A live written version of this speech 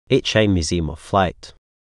Aichi Museum of Flight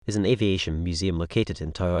is an aviation museum located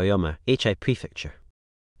in Toyoyama, Aichi Prefecture.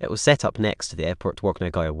 It was set up next to the Airport Walk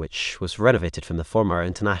Nagoya, which was renovated from the former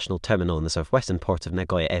international terminal in the southwestern port of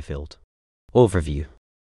Nagoya Airfield. Overview.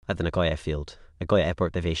 At the Nagoya Airfield, Nagoya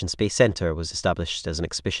Airport Aviation Space Center was established as an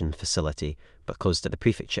exhibition facility, but closed at the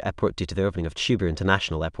Prefecture Airport due to the opening of Chubu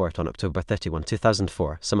International Airport on October 31,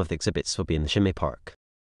 2004. Some of the exhibits will be in the Shinmei Park.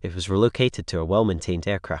 It was relocated to a well-maintained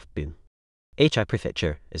aircraft boom. Aichi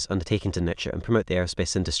Prefecture is undertaking to nurture and promote the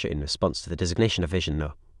aerospace industry in response to the designation of Vision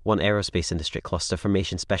No. 1 Aerospace Industry Cluster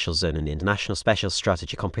Formation Special Zone in the International Special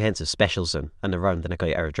Strategy Comprehensive Special Zone and around the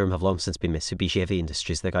Nagoya Aerodrome have long since been Mitsubishi Heavy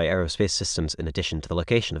Industries Nagoya Aerospace Systems. In addition to the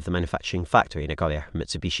location of the manufacturing factory, Nagoya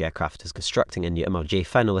Mitsubishi Aircraft is constructing a new MRJ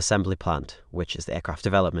final assembly plant, which is the aircraft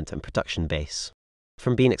development and production base.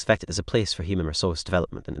 From being expected as a place for human resource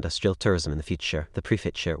development and industrial tourism in the future, the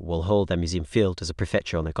Prefecture will hold a museum field as a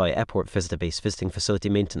prefectural Nagoya Airport Visitor Base Visiting Facility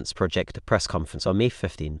Maintenance Project. A press conference on May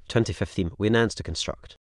 15, 2015, we announced to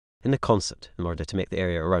construct. In the concept, in order to make the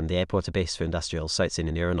area around the airport a base for industrial sightseeing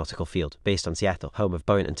in the aeronautical field, based on Seattle, home of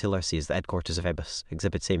Boeing and TLRC is the headquarters of Airbus.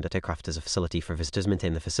 Exhibits aimed at aircraft as a facility for visitors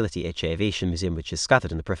maintain the facility Aichi Aviation Museum, which is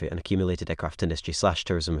scattered in the periphery and accumulated aircraft industry /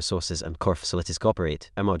 tourism resources and core facilities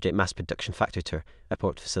cooperate. MRJ Mass Production Factory Tour,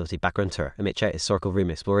 Airport Facility Background Tour, MHI Historical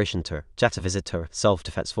Room Exploration Tour, JATA Visit Tour,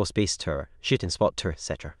 Self-Defense Force Base Tour, Shooting Spot Tour,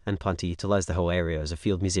 etc. And plan to utilize the whole area as a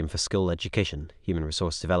field museum for school education, human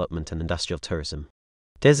resource development and industrial tourism.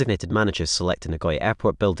 Designated managers select the Nagoya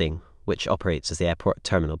Airport Building, which operates as the airport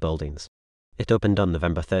terminal buildings. It opened on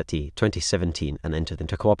November 30, 2017 and entered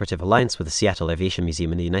into cooperative alliance with the Seattle Aviation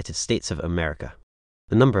Museum in the United States of America.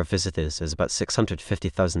 The number of visitors is about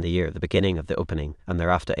 650,000 a year at the beginning of the opening, and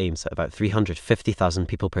thereafter aims at about 350,000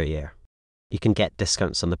 people per year. You can get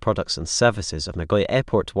discounts on the products and services of Nagoya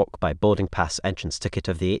Airport Walk by boarding pass entrance ticket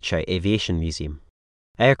of the Aichi Aviation Museum.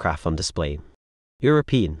 Aircraft on display.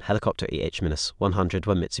 European helicopter AH-101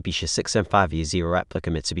 Mitsubishi 6M5E0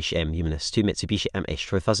 replica Mitsubishi M-2 Mitsubishi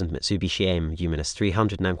MH4000 Mitsubishi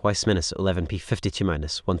M-300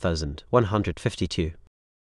 Namquais-11P52-1152